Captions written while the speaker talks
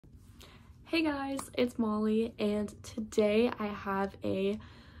Hey guys, it's Molly, and today I have a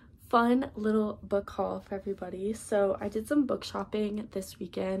fun little book haul for everybody. So I did some book shopping this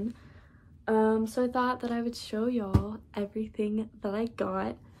weekend, so I thought that I would show y'all everything that I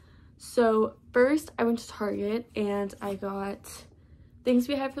got. So first I went to Target and I got Things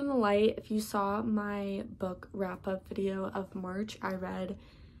We Hide from the Light. If you saw my book wrap-up video of March, I read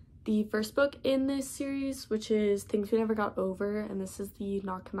the first book in this series, which is Things We Never Got Over, and this is the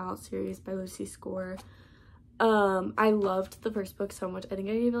Knock 'Em Out series by Lucy Score. I loved the first book so much. I think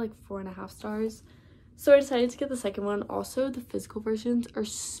I gave it like 4.5 stars. So I decided to get the second one. Also, the physical versions are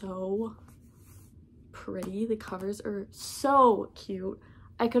so pretty. The covers are so cute.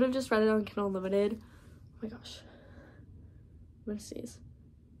 I could have just read it on Kindle Unlimited. Oh my gosh. I'm gonna sneeze.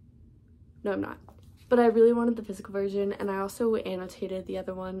 No, I'm not. But I really wanted the physical version, and I also annotated the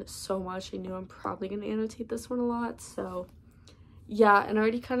other one so much. I knew I'm probably going to annotate this one a lot, so yeah, and I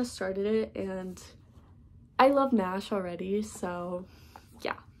already kind of started it, and I love Nash already, so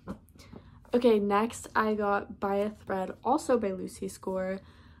yeah. Okay, next I got By a Thread, also by Lucy Score.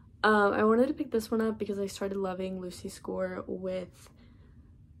 I wanted to pick this one up because I started loving Lucy Score with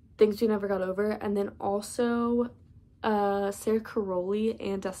Things We Never Got Over, and then also Sarah Caroli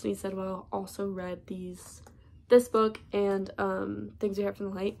and Destiny Sidwell also read this book and Things We Hide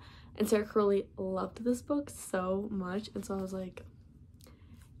from the Light, and Sarah Caroli loved this book so much, and so I was like,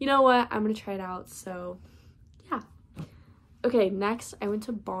 you know what, I'm gonna try it out. So yeah. Okay, next I went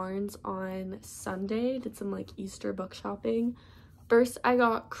to Barnes on Sunday, did some like Easter book shopping. First I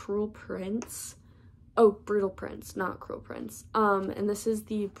got Cruel Prince. Oh, Brutal Prince, not Cruel Prince. And this is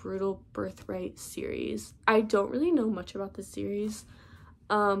the Brutal Birthright series. I don't really know much about this series,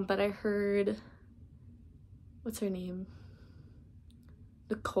 but I heard, what's her name?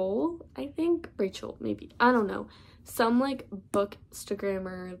 Nicole, I think? Rachel, maybe. I don't know. Some like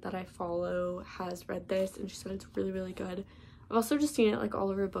bookstagrammer that I follow has read this, and she said it's really, really good. I've also just seen it like all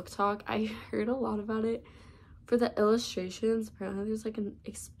over BookTok. I heard a lot about it. For the illustrations, apparently there's like an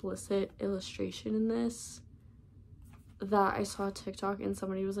explicit illustration in this that I saw on TikTok, and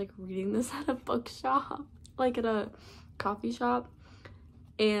somebody was like reading this at a bookshop, like at a coffee shop,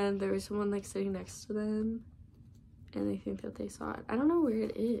 and there was someone like sitting next to them, and they think that they saw it. I don't know where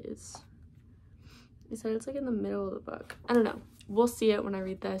it is. They said it's like in the middle of the book. I don't know. We'll see it when I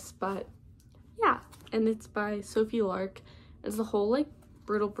read this, but yeah. And it's by Sophie Lark. It's the whole like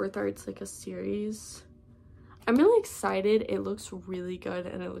Brutal Birthright's like a series. I'm really excited. It looks really good,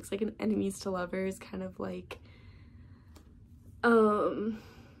 and it looks like an enemies to lovers kind of like, it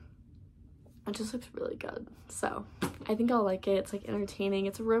just looks really good. So I think I'll like it. It's like entertaining.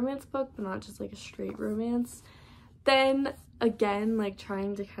 It's a romance book, but not just like a straight romance. Then again, like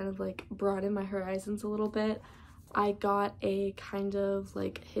trying to kind of like broaden my horizons a little bit, I got a kind of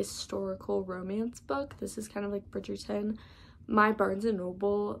like historical romance book. This is kind of like Bridgerton. My Barnes &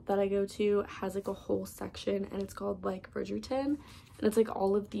 Noble that I go to has like a whole section, and it's called like Bridgerton, and it's like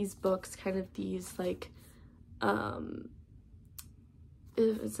all of these books, kind of these like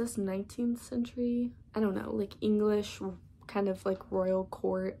is this 19th century, I don't know, like English kind of like royal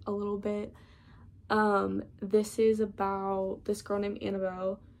court a little bit. This is about this girl named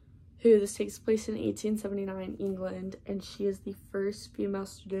Annabelle, who this takes place in 1879 England, and she is the first female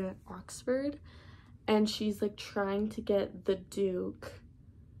student at Oxford. And she's like trying to get the Duke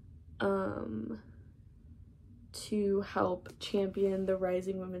to help champion the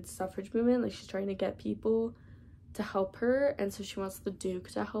rising women's suffrage movement. Like she's trying to get people to help her, and so she wants the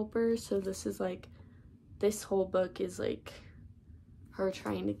Duke to help her. So this is like, this whole book is like her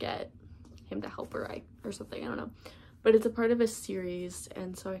trying to get him to help her, or something, I don't know. But it's a part of a series,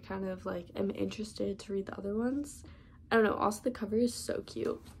 and so I kind of like am interested to read the other ones. I don't know, also the cover is so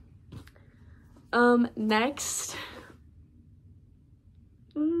cute. Next,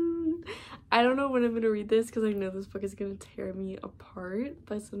 I don't know when I'm gonna read this because I know this book is gonna tear me apart,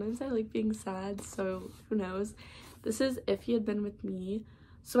 but sometimes I like being sad, so who knows. This is If You Had Been With Me.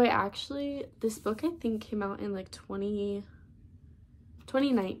 So this book I think came out in like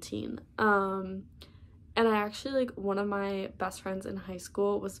 2019, and I actually, like, one of my best friends in high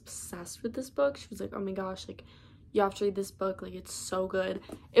school was obsessed with this book. She was like, oh my gosh, like, you have to read this book, like it's so good.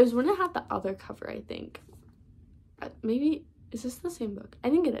 It was when it had the other cover, I think. Maybe, is this the same book? I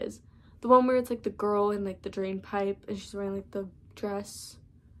think it is. The one where it's like the girl in like the drain pipe and she's wearing like the dress.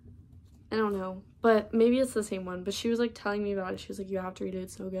 I don't know, but maybe it's the same one. But she was like telling me about it. She was like, you have to read it,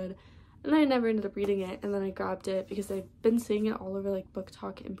 it's so good. And I never ended up reading it, and then I grabbed it because I've been seeing it all over like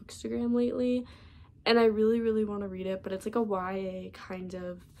BookTok and Bookstagram lately, and I really, really want to read it. But it's like a YA kind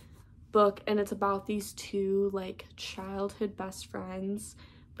of book, and it's about these two like childhood best friends,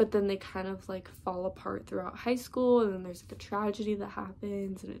 but then they kind of like fall apart throughout high school, and then there's like a tragedy that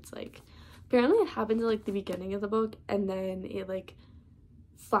happens, and it's like apparently it happens at like the beginning of the book, and then it like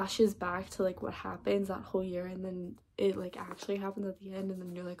flashes back to like what happens that whole year, and then it like actually happens at the end, and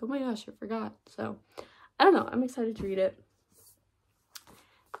then you're like, oh my gosh, I forgot. So I don't know, I'm excited to read it.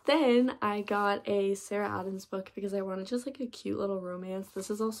 Then I got a Sarah Adams book because I wanted just like a cute little romance.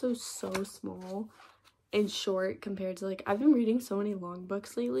 This is also so small and short compared to like, I've been reading so many long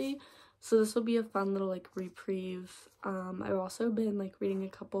books lately, so this will be a fun little like reprieve. I've also been like reading a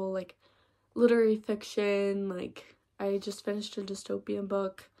couple like literary fiction, like I just finished a dystopian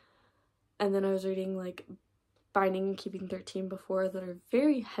book, and then I was reading like Binding and Keeping 13 before, that are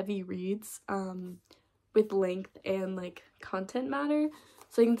very heavy reads with length and like content matter.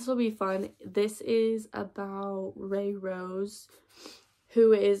 So I think this will be fun. This is about Ray Rose,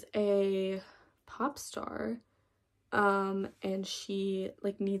 who is a pop star, and she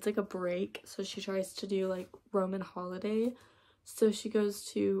like needs like a break, so she tries to do like Roman holiday. So she goes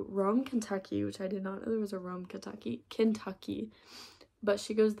to Rome, Kentucky, which I did not know there was a Rome, Kentucky, but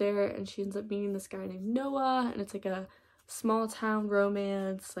she goes there and she ends up meeting this guy named Noah, and it's like a small town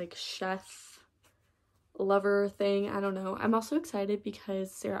romance, like chef lover thing. I don't know. I'm also excited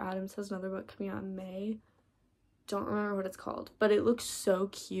because Sarah Adams has another book coming out in May. Don't remember what it's called, but it looks so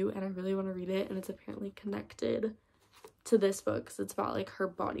cute and I really want to read it, and it's apparently connected to this book because it's about like her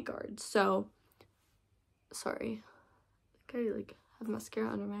bodyguard. So sorry, I think I like have mascara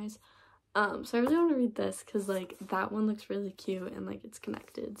under my eyes. So I really want to read this because like that one looks really cute and like it's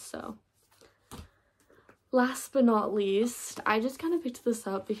connected. So last but not least, I just kind of picked this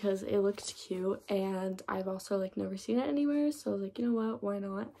up because it looked cute, and I've also like never seen it anywhere, so I was like, you know what, why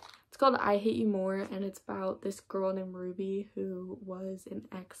not? It's called I Hate You More, and it's about this girl named Ruby who was an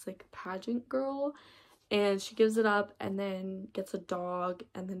ex like pageant girl, and she gives it up and then gets a dog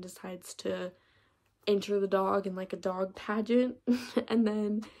and then decides to enter the dog in like a dog pageant. And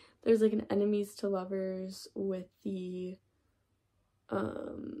then there's like an enemies to lovers with the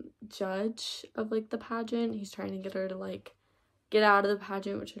judge of like the pageant. He's trying to get her to like get out of the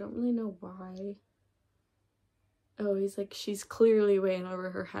pageant, which I don't really know why. Oh, he's like, she's clearly way in over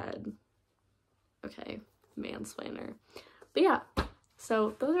her head. Okay, mansplainer. But yeah,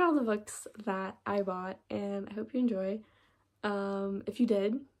 so those are all the books that I bought, and I hope you enjoy. If you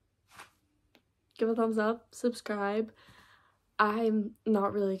did, give a thumbs up, subscribe. I'm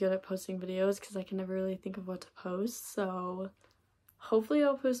not really good at posting videos because I can never really think of what to post, so hopefully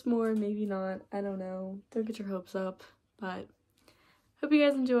I'll post more, maybe not, I don't know. Don't get your hopes up, but hope you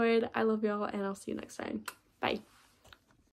guys enjoyed. I love y'all, and I'll see you next time. Bye.